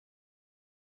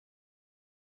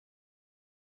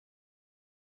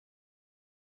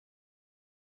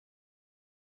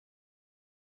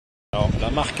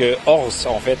marque Horze,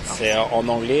 en fait, c'est en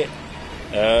anglais.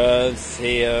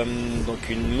 C'est donc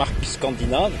une marque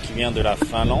scandinave qui vient de la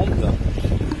Finlande,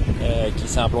 qui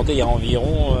s'est implantée il y a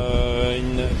environ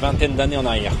une vingtaine d'années en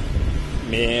arrière.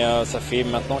 Mais ça fait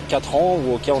maintenant 4 ans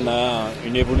auquel on a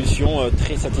une évolution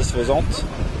très satisfaisante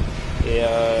et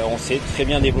on s'est très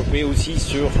bien développé aussi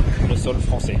sur le sol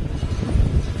français.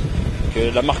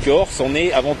 Donc, la marque Horze, on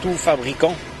est avant tout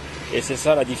fabricant. Et c'est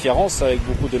ça la différence avec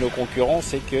beaucoup de nos concurrents,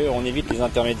 c'est qu'on évite les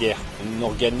intermédiaires. On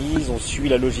organise, on suit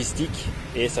la logistique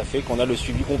et ça fait qu'on a le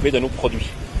suivi complet de nos produits.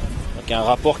 Donc un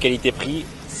rapport qualité-prix,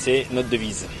 c'est notre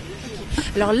devise.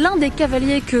 Alors l'un des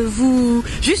cavaliers que vous...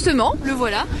 Justement, le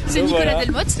voilà, c'est Nicolas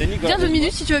Delmotte. Viens 2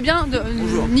 minutes si tu veux bien,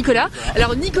 Nicolas.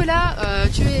 Alors Nicolas,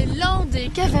 tu es l'un des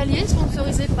cavaliers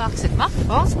sponsorisés par cette marque,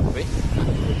 Horze. Oui.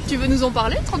 Tu veux nous en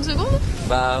parler, 30 secondes?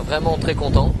 Vraiment très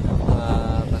content,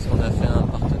 parce qu'on a fait un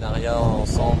partenariat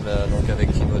ensemble donc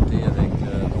avec Timothée, avec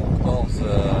donc Horze,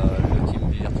 le team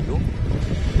Vertigo.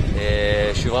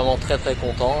 Et je suis vraiment très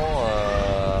content.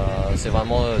 C'est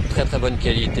vraiment très bonne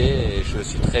qualité et je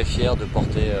suis très fier de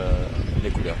porter les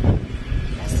couleurs.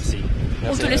 Merci.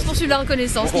 On te laisse poursuivre la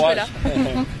reconnaissance, Nicolas.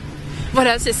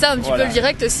 Voilà, c'est ça un petit peu le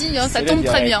direct aussi, hein, ça tombe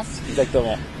très bien.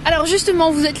 Exactement. Alors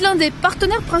justement, vous êtes l'un des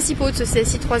partenaires principaux de ce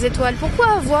CSI 3 étoiles. Pourquoi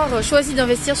avoir choisi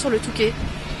d'investir sur le Touquet?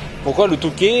 Pourquoi le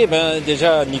Touquet?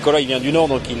 Déjà, Nicolas il vient du Nord,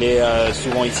 donc il est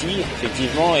souvent ici,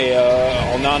 effectivement, et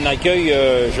on a un accueil,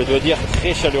 je dois dire,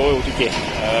 très chaleureux au Touquet.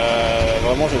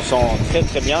 Vraiment, je me sens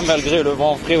très bien, malgré le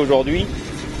vent frais aujourd'hui.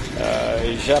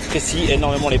 J'apprécie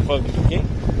énormément l'épreuve du Touquet.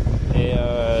 Et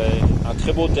un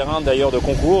très beau terrain d'ailleurs de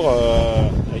concours,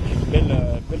 avec une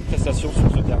belle prestation sur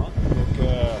ce terrain. Donc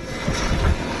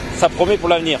ça promet pour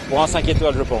l'avenir, pour un 5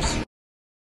 étoiles je pense.